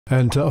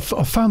And I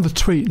found the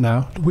tweet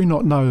now. We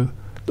not know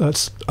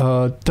that's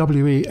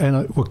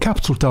W-E-N-O, well,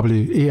 capital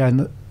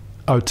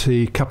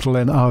W-E-N-O-T, capital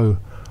N-O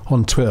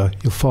on Twitter.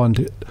 You'll find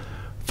it.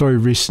 Very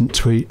recent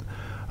tweet.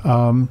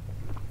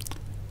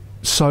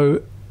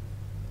 So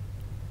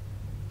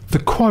the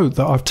quote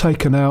that I've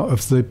taken out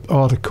of the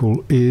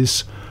article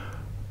is,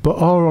 "But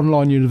are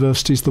online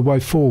universities the way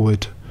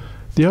forward?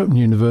 The Open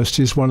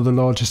University is one of the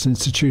largest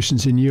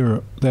institutions in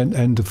Europe." Then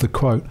end of the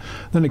quote.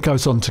 Then it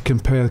goes on to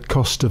compare the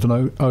cost of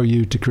an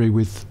OU degree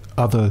with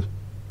other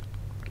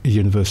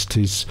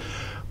universities.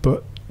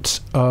 But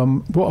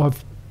what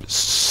I've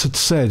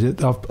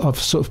said, I've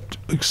sort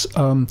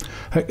of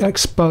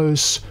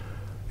exposed.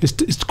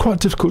 It's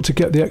quite difficult to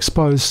get the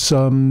exposed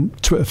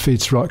Twitter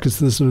feeds right because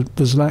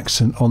there's an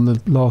accent on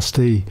the last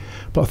E.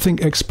 But I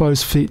think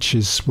exposed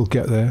features will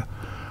get there.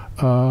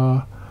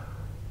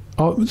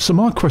 So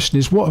my question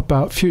is, what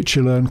about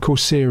FutureLearn,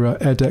 Coursera,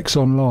 edX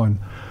Online?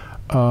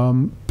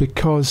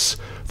 Because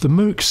the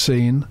MOOC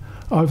scene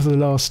over the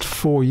last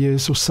 4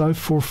 years or so,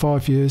 4 or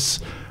 5 years,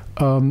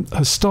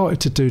 has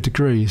started to do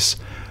degrees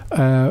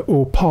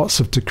or parts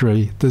of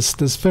degree. There's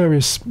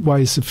various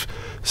ways of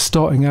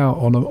starting out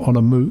on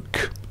a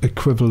MOOC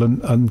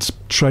equivalent and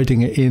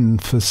trading it in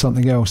for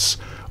something else,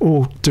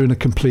 or doing a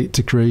complete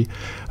degree.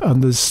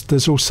 And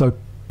there's also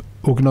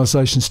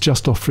organisations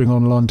just offering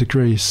online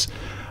degrees.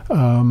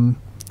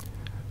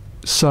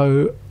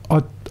 So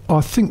I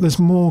think there's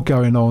more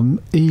going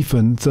on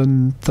even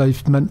than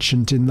they've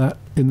mentioned in that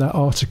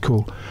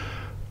article.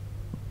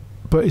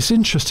 But it's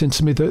interesting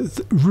to me that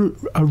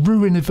a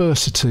RU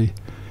University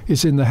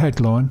is in the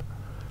headline,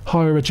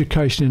 higher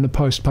education in a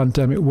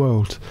post-pandemic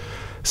world.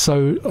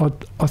 So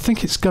I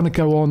think it's going to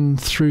go on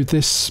through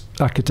this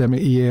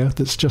academic year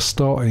that's just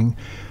starting,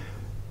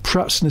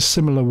 perhaps in a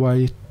similar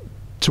way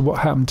to what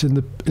happened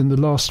in the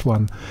last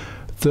one,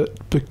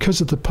 that because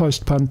of the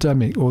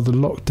post-pandemic or the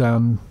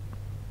lockdown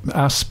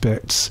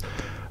aspects,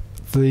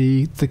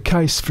 the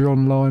case for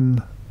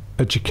online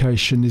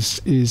education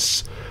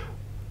is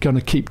going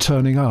to keep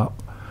turning up.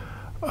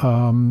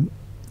 The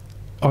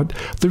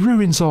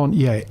ruins aren't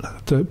yet,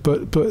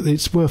 but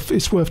it's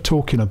worth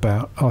talking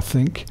about. I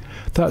think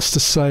that's to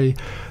say,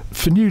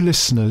 for new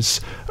listeners,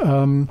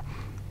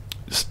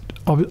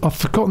 I've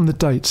forgotten the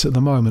dates at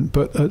the moment,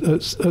 but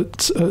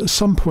at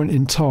some point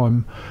in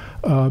time,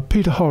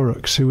 Peter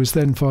Horrocks, who was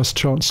then Vice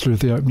Chancellor of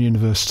the Open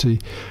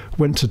University,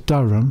 went to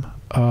Durham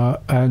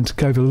and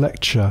gave a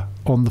lecture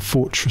on the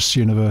Fortress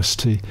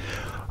University,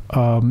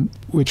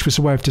 which was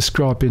a way of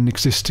describing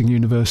existing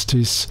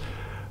universities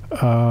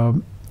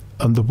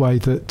and the way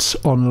that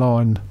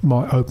online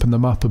might open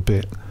them up a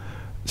bit.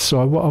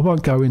 So I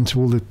won't go into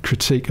all the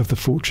critique of the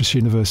Fortress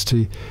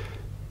University,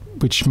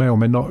 which may or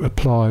may not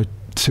apply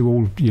to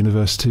all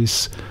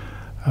universities.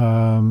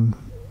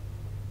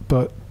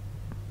 But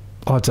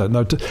I don't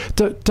know.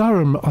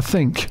 Durham, I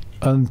think,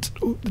 and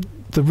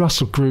the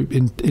Russell Group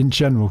in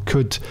general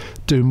could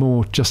do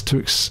more just to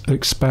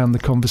expand the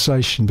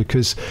conversation,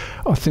 because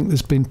I think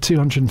there's been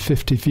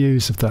 250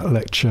 views of that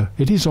lecture.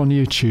 It is on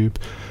YouTube,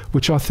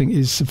 which I think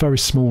is a very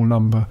small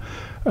number,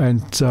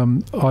 and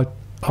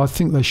I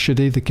think they should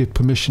either give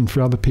permission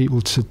for other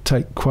people to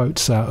take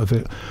quotes out of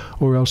it,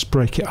 or else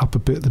break it up a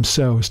bit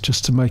themselves,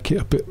 just to make it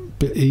a bit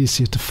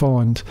easier to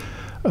find,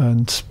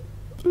 and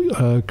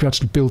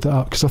gradually build it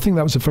up, because I think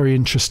that was a very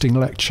interesting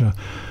lecture.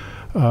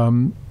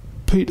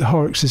 Peter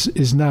Horrocks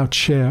is now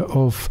chair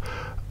of,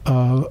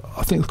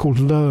 I think they're called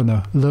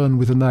Learn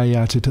with an A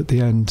added at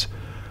the end,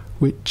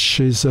 which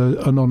is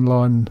an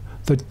online,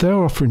 they're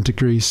offering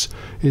degrees,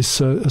 is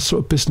a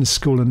sort of business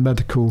school and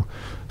medical.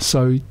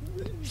 So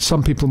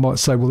some people might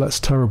say, well, that's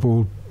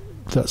terrible,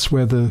 that's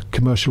where the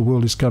commercial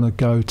world is going to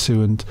go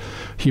to, and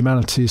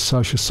humanities,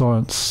 social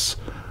science,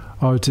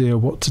 idea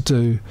what to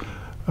do.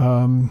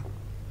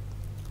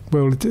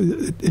 Well,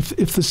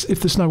 if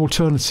there's no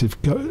alternative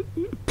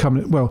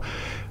coming, well,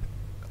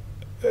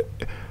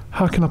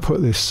 how can I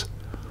put this?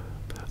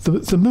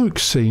 The MOOC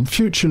scene,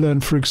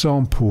 FutureLearn, for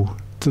example,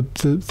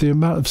 the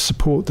amount of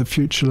support that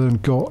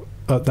FutureLearn got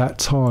at that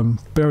time,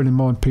 bearing in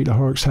mind Peter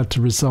Horrocks had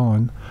to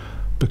resign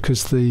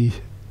because the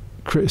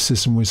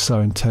criticism was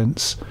so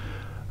intense.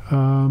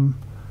 I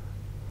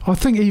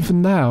think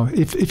even now,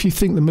 if you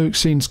think the MOOC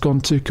scene's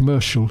gone too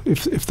commercial,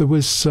 if there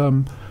was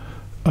a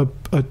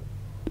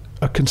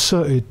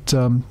concerted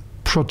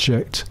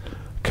project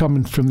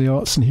coming from the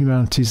arts and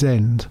humanities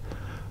end,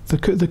 there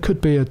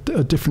could be a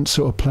different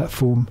sort of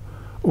platform,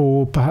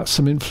 or perhaps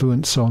some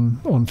influence on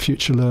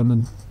FutureLearn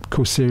and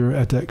Coursera,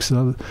 edX,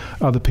 and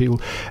other people.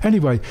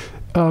 Anyway,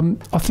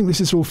 I think this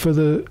is all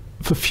for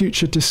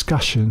future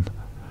discussion.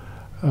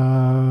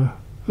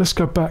 Let's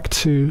go back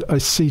to a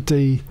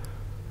CD.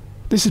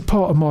 This is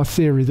part of my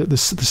theory that the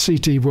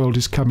CD world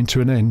is coming to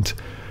an end,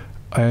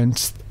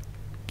 and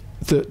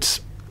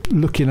that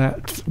looking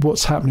at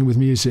what's happening with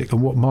music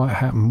and what might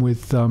happen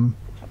with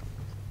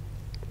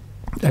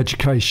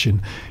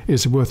education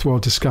is a worthwhile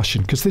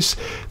discussion, because this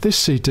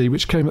CD,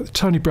 which came out,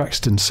 Tony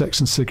Braxton, Sex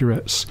and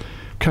Cigarettes,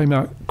 came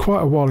out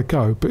quite a while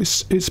ago, but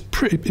it's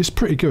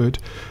pretty good,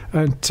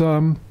 and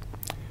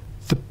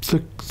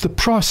the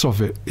price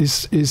of it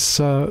is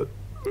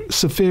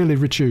severely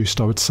reduced,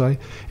 I would say,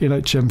 in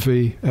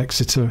HMV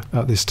Exeter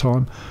at this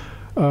time,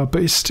 but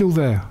it's still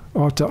there.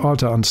 I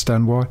don't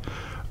understand why.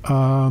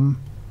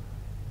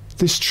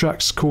 This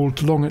track's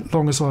called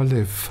Long As I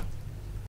Live.